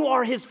 You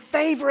are his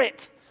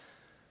favorite.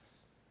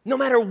 No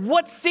matter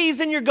what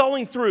season you're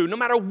going through, no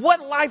matter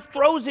what life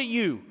throws at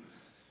you,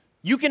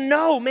 you can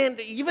know, man,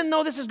 even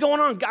though this is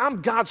going on,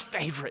 I'm God's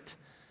favorite.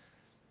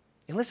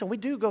 And listen, we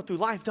do go through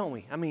life, don't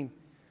we? I mean,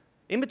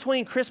 in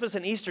between Christmas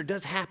and Easter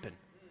does happen.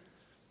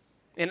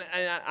 And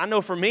I know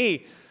for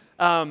me,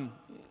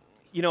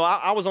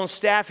 I was on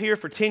staff here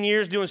for 10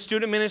 years doing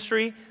student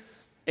ministry,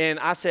 and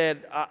I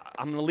said,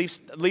 I'm going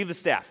to leave the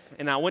staff.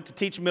 And I went to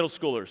teach middle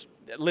schoolers.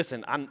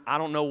 Listen, I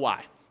don't know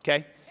why,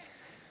 okay?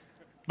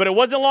 But it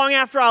wasn't long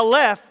after I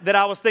left that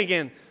I was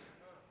thinking,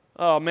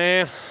 oh,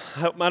 man,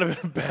 that might have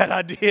been a bad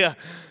idea.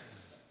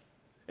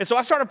 And so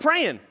I started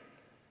praying.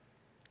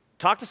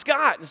 Talked to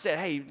Scott and said,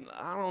 hey,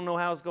 I don't know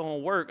how it's going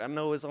to work. I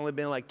know it's only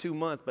been like 2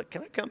 months, but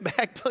can I come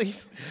back,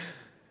 please?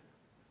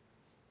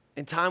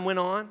 And time went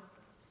on.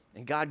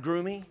 And God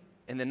grew me,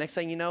 and the next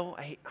thing you know,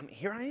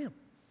 here I am.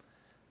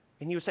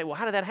 And you would say, well,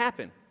 how did that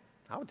happen?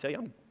 I would tell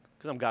you,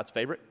 because I'm God's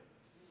favorite.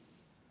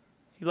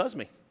 He loves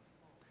me.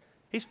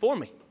 He's for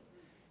me.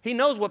 He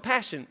knows what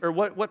passion or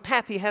what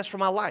path he has for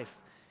my life.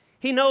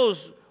 He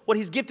knows what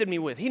he's gifted me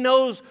with. He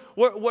knows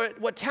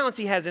what talents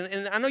he has.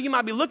 And I know you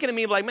might be looking at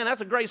me like, man,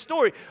 that's a great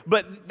story,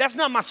 but that's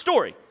not my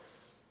story.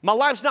 My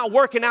life's not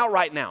working out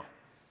right now.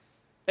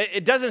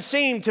 It doesn't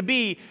seem to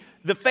be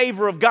the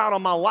favor of God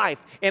on my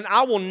life. And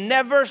I will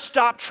never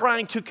stop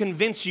trying to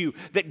convince you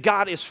that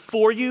God is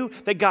for you,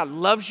 that God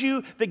loves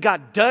you, that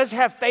God does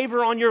have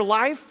favor on your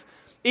life,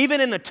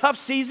 even in the tough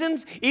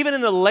seasons, even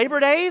in the labor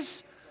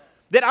days,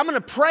 that I'm going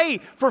to pray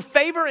for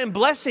favor and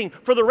blessing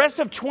for the rest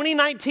of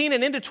 2019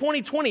 and into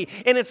 2020.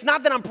 And it's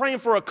not that I'm praying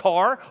for a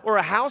car or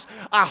a house.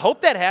 I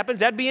hope that happens.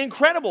 That'd be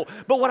incredible.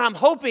 But what I'm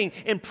hoping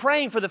and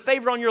praying for the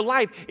favor on your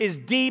life is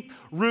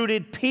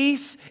deep-rooted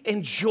peace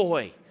and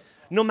joy,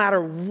 no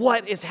matter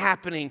what is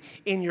happening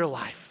in your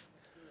life.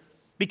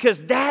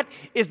 Because that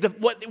is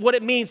what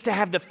it means to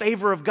have the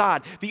favor of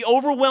God, the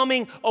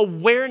overwhelming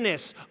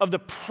awareness of the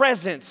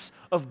presence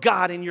of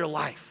God in your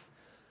life.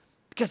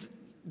 Because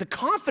the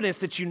confidence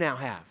that you now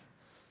have,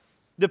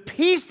 the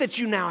peace that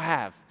you now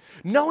have,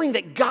 knowing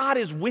that God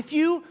is with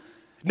you,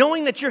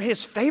 knowing that you're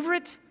his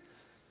favorite.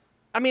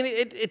 I mean,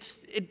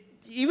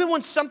 even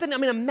when something,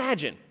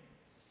 imagine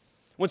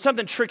when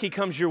something tricky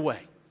comes your way.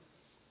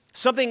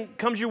 Something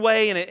comes your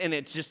way and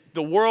it's just,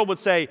 the world would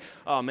say,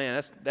 oh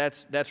man,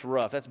 that's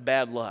rough, that's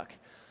bad luck.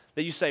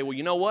 That you say, well,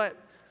 you know what?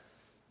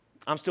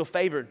 I'm still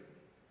favored.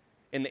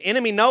 And the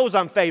enemy knows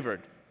I'm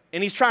favored.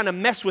 And he's trying to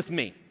mess with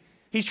me.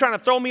 He's trying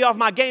to throw me off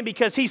my game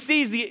because he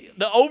sees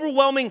the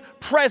overwhelming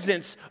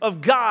presence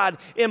of God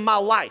in my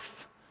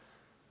life.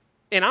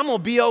 And I'm going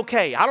to be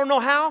okay. I don't know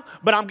how,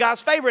 but I'm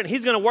God's favorite and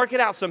he's going to work it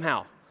out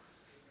somehow.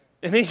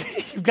 And then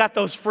you've got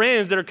those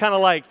friends that are kind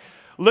of like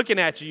looking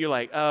at you. You're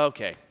like, oh,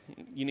 okay.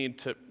 You need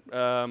to,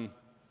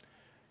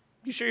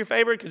 you sure you're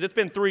favored? Because it's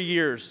been 3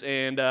 years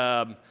and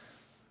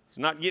it's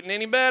not getting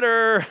any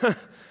better.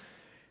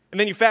 And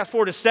then you fast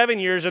forward to 7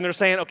 years and they're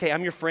saying, okay,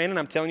 I'm your friend and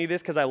I'm telling you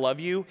this because I love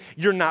you.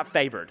 You're not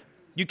favored.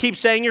 You keep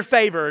saying you're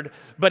favored,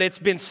 but it's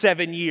been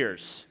 7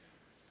 years.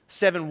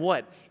 7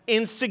 what?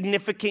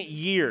 Insignificant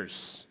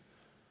years.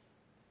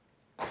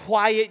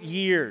 Quiet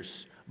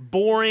years.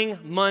 Boring,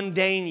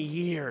 mundane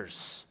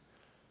years.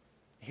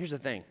 Here's the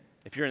thing.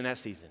 If you're in that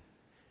season,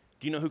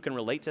 do you know who can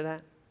relate to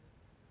that?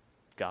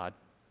 God.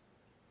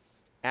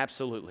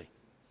 Absolutely.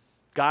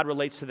 God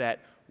relates to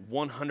that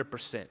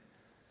 100%.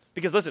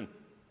 Because listen,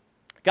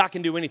 God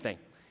can do anything.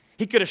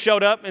 He could have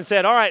showed up and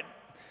said, all right,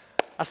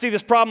 I see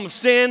this problem of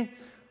sin.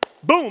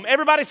 Boom,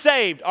 everybody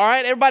saved. All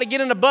right, everybody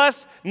get in the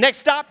bus. Next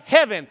stop,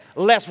 heaven.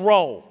 Let's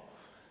roll.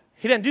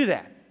 He didn't do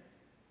that.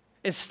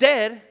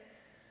 Instead,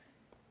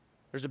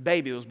 there's a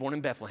baby that was born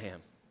in Bethlehem,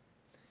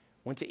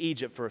 went to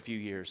Egypt for a few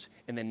years,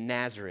 and then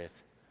Nazareth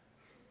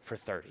for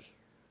 30.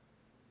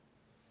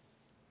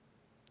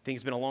 Think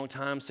it's been a long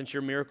time since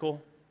your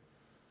miracle?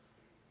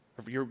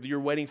 Or you're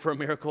waiting for a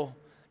miracle?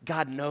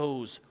 God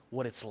knows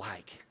what it's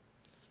like.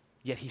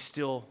 Yet he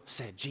still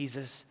said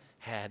Jesus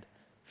had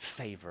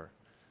favor.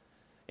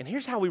 And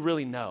here's how we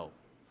really know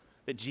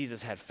that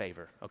Jesus had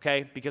favor,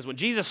 okay? Because when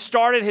Jesus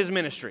started his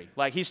ministry,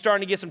 like he's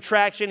starting to get some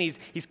traction, he's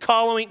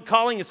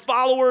calling his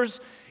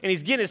followers, and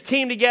he's getting his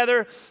team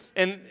together,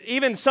 and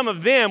even some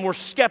of them were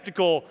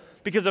skeptical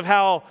because of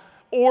how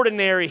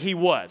ordinary he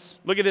was.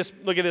 Look at this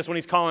when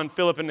he's calling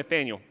Philip and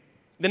Nathanael.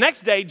 The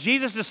next day,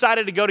 Jesus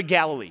decided to go to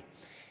Galilee.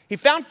 He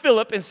found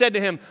Philip and said to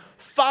him,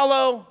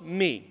 "Follow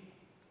me."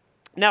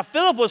 Now,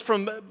 Philip was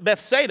from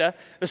Bethsaida,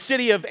 the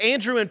city of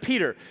Andrew and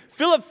Peter.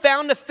 Philip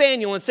found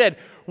Nathanael and said,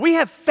 "We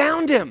have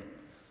found him.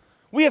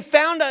 We have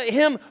found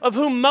him of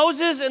whom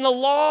Moses and the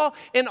law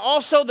and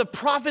also the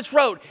prophets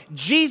wrote,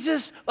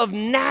 Jesus of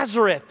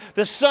Nazareth,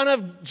 the son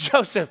of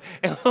Joseph."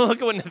 And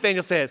look at what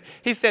Nathanael says.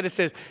 It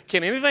says,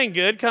 "Can anything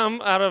good come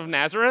out of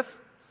Nazareth?"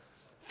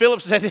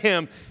 Philip said to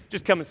him,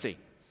 "Just come and see."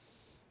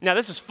 Now,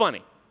 this is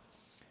funny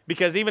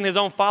because even his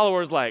own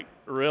followers like,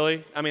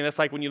 really? I mean, that's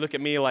like when you look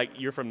at me like,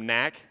 you're from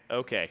Knack?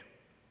 Okay,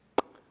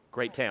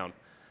 great town.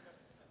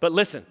 But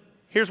listen,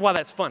 here's why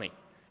that's funny,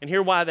 and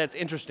here's why that's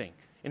interesting.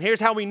 And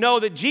here's how we know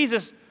that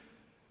Jesus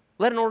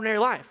led an ordinary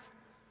life.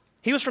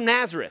 He was from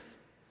Nazareth.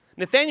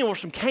 Nathanael was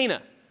from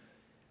Cana.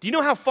 Do you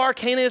know how far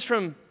Cana is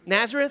from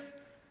Nazareth?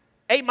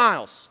 8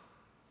 miles.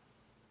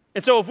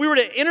 And so if we were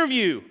to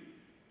interview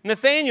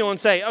Nathanael and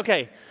say,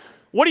 okay,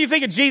 what do you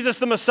think of Jesus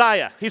the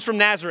Messiah? He's from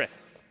Nazareth.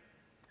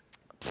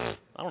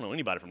 I don't know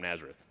anybody from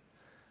Nazareth.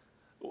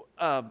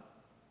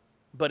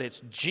 But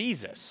it's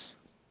Jesus.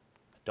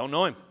 Don't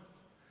know him.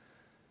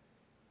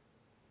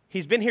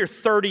 He's been here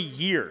 30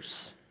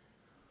 years.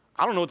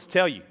 I don't know what to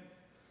tell you.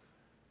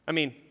 I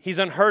mean, he's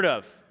unheard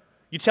of.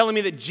 You telling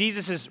me that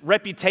Jesus'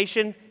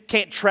 reputation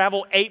can't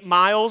travel 8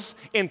 miles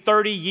in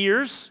 30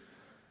 years?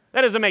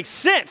 That doesn't make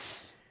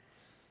sense.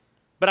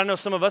 But I know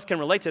some of us can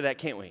relate to that,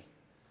 can't we?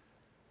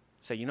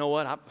 Say, you know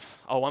what?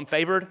 I'm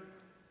favored.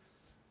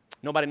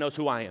 Nobody knows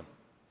who I am.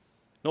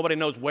 Nobody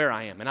knows where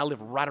I am, and I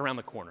live right around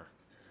the corner.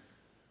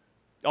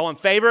 Oh, I'm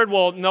favored?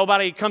 Well,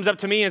 nobody comes up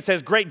to me and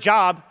says, great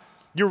job.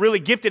 You're really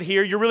gifted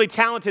here. You're really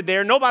talented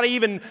there. Nobody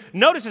even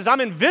notices I'm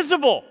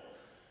invisible.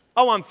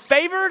 Oh, I'm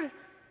favored?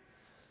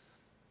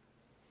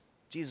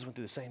 Jesus went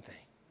through the same thing.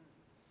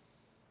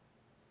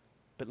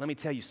 But let me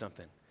tell you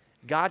something.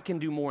 God can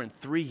do more in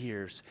 3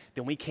 years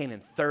than we can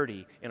in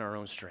 30 in our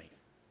own strength.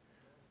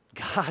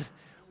 God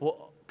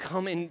will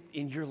come in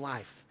your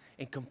life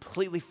and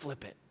completely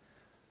flip it.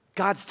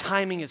 God's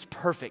timing is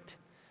perfect.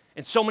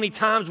 And so many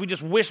times we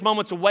just wish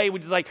moments away. We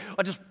just like,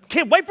 I just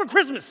can't wait for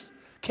Christmas.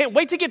 Can't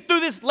wait to get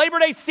through this Labor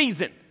Day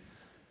season.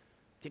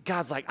 Yet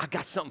God's like, I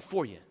got something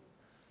for you.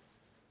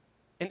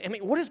 And I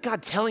mean, what is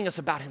God telling us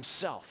about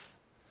himself?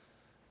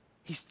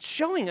 He's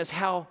showing us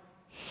how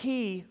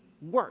he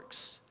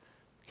works.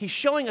 He's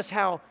showing us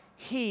how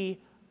he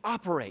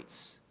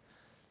operates.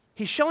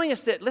 He's showing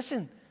us that,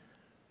 listen,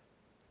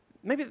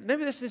 maybe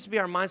this needs to be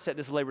our mindset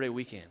this Labor Day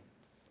weekend.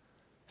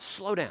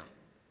 Slow down.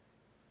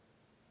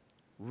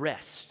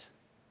 Rest.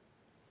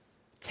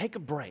 Take a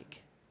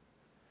break.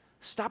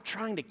 Stop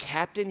trying to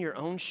captain your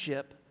own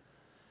ship.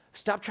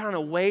 Stop trying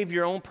to wave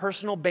your own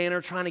personal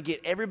banner, trying to get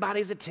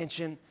everybody's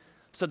attention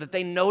so that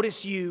they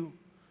notice you.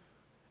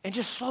 And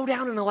just slow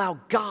down and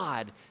allow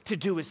God to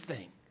do his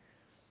thing.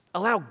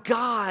 Allow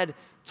God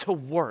to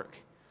work.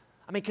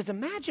 I mean, because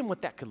imagine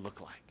what that could look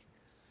like.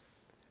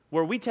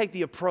 Where we take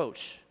the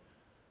approach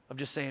of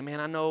just saying, man,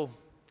 I know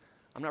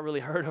I'm not really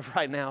heard of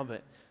right now,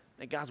 but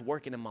man, God's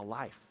working in my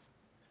life.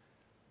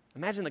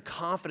 Imagine the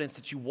confidence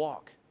that you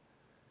walk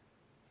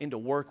into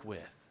work with.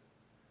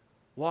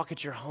 Walk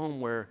at your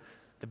home where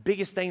the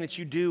biggest thing that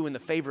you do in the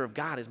favor of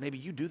God is maybe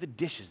you do the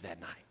dishes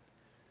that night.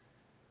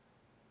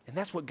 And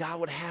that's what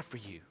God would have for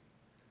you.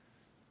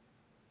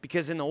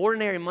 Because in the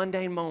ordinary,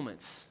 mundane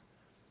moments,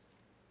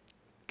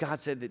 God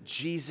said that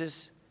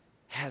Jesus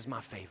has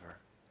my favor.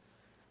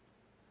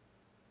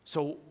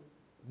 So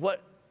what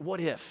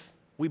if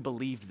we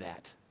believed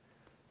that?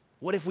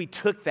 What if we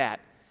took that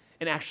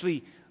and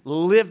actually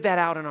lived that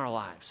out in our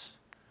lives?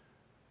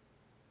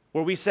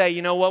 Where we say,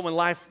 you know what, when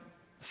life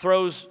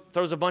throws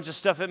a bunch of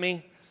stuff at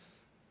me,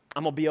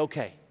 I'm going to be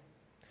okay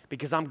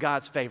because I'm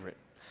God's favorite.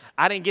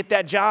 I didn't get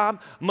that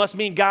job, must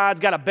mean God's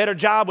got a better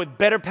job with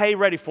better pay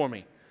ready for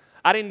me.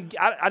 I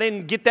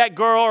didn't get that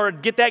girl or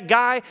get that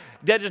guy,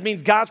 that just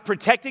means God's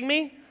protecting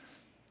me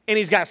and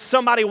he's got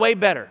somebody way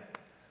better.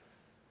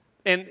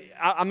 And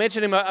I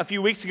mentioned him a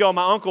few weeks ago,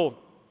 my uncle,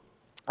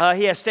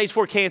 he has stage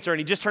 4 cancer and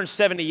he just turned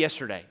 70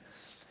 yesterday.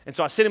 And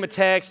so I sent him a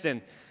text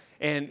and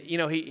you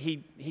know,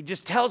 he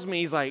just tells me,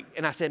 he's like,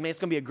 and I said, man, it's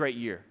going to be a great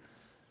year.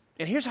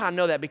 And here's how I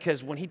know that,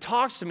 because when he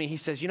talks to me, he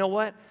says, you know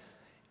what?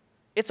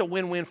 It's a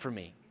win-win for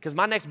me. Because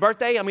my next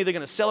birthday, I'm either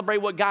going to celebrate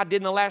what God did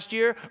in the last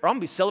year, or I'm going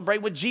to be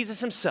celebrating with Jesus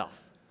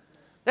himself.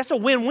 That's a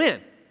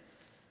win-win.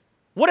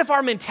 What if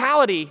our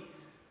mentality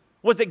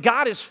was that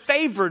God has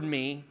favored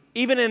me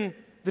even in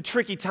the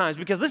tricky times?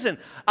 Because listen,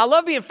 I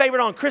love being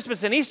favored on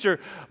Christmas and Easter,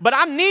 but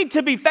I need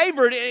to be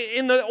favored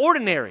in the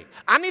ordinary.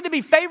 I need to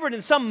be favored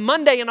in some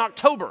Monday in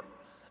October.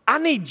 I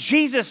need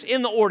Jesus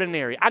in the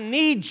ordinary. I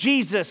need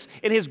Jesus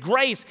in his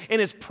grace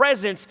and his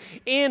presence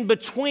in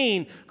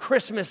between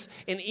Christmas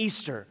and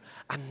Easter.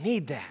 I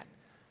need that.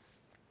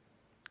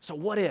 So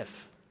what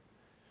if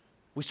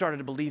we started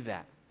to believe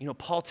that? You know,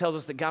 Paul tells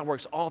us that God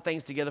works all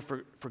things together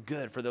for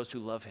good for those who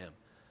love him.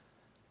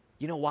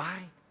 You know why?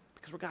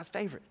 Because we're God's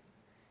favorite.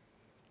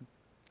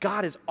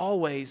 God is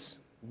always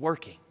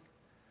working.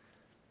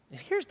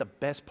 And here's the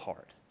best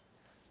part.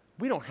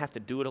 We don't have to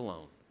do it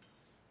alone.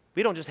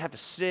 We don't just have to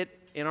sit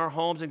in our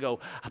homes and go,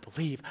 I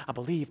believe.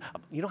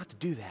 You don't have to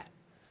do that.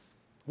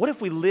 What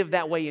if we live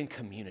that way in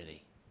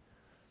community?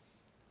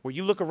 Where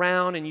you look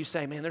around and you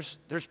say, man,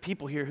 there's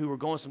people here who are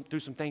going through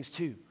some things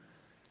too.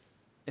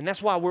 And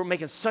that's why we're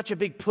making such a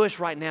big push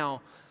right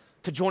now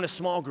to join a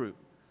small group.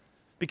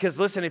 Because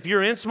listen, if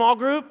you're in small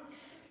group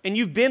and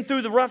you've been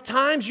through the rough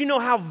times, you know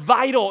how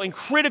vital and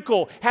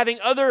critical having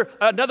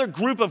another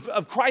group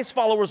of Christ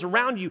followers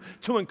around you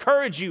to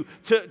encourage you,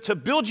 to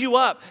build you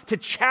up, to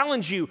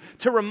challenge you,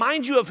 to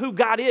remind you of who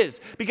God is.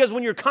 Because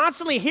when you're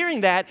constantly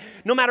hearing that,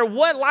 no matter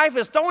what life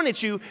is throwing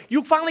at you,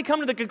 you finally come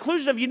to the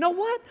conclusion of, you know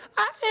what?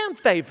 I am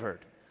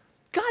favored.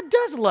 God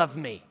does love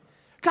me.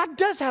 God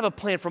does have a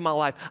plan for my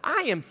life.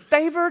 I am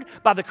favored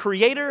by the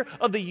creator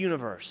of the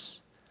universe.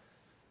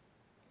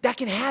 That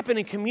can happen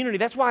in community.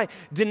 That's why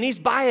Denise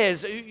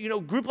Baez,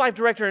 group life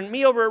director, and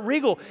me over at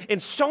Regal,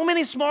 and so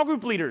many small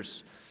group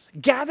leaders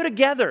gather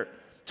together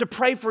to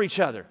pray for each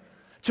other,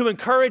 to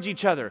encourage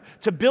each other,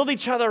 to build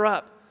each other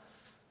up.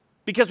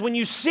 Because when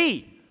you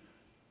see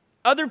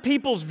other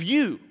people's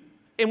view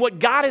and what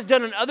God has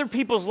done in other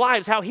people's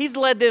lives, how he's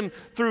led them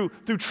through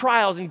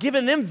trials and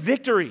given them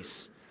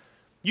victories,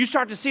 you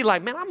start to see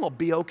like, man, I'm going to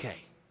be okay.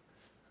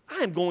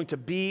 I am going to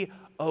be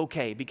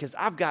okay, because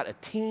I've got a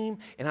team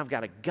and I've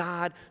got a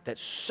God that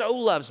so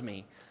loves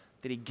me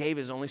that he gave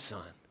his only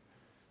son.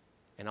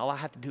 And all I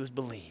have to do is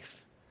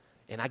believe.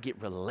 And I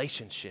get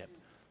relationship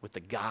with the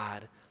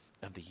God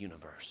of the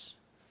universe.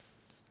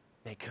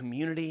 Man,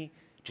 community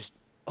just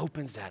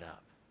opens that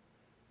up.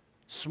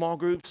 Small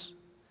groups,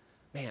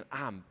 man,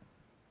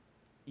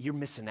 you're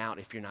missing out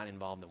if you're not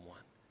involved in one.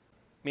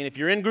 I mean, if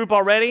you're in group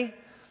already,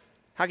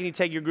 how can you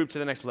take your group to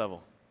the next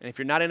level? And if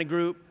you're not in a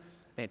group,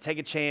 man, take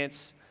a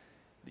chance.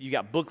 You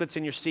got booklets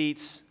in your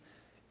seats.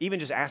 even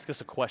just ask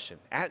us a question.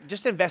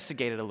 Just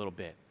investigate it a little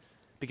bit,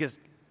 because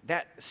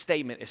that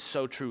statement is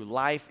so true.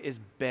 Life is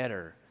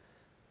better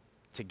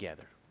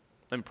together.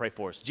 Let me pray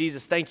for us.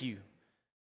 Jesus, thank you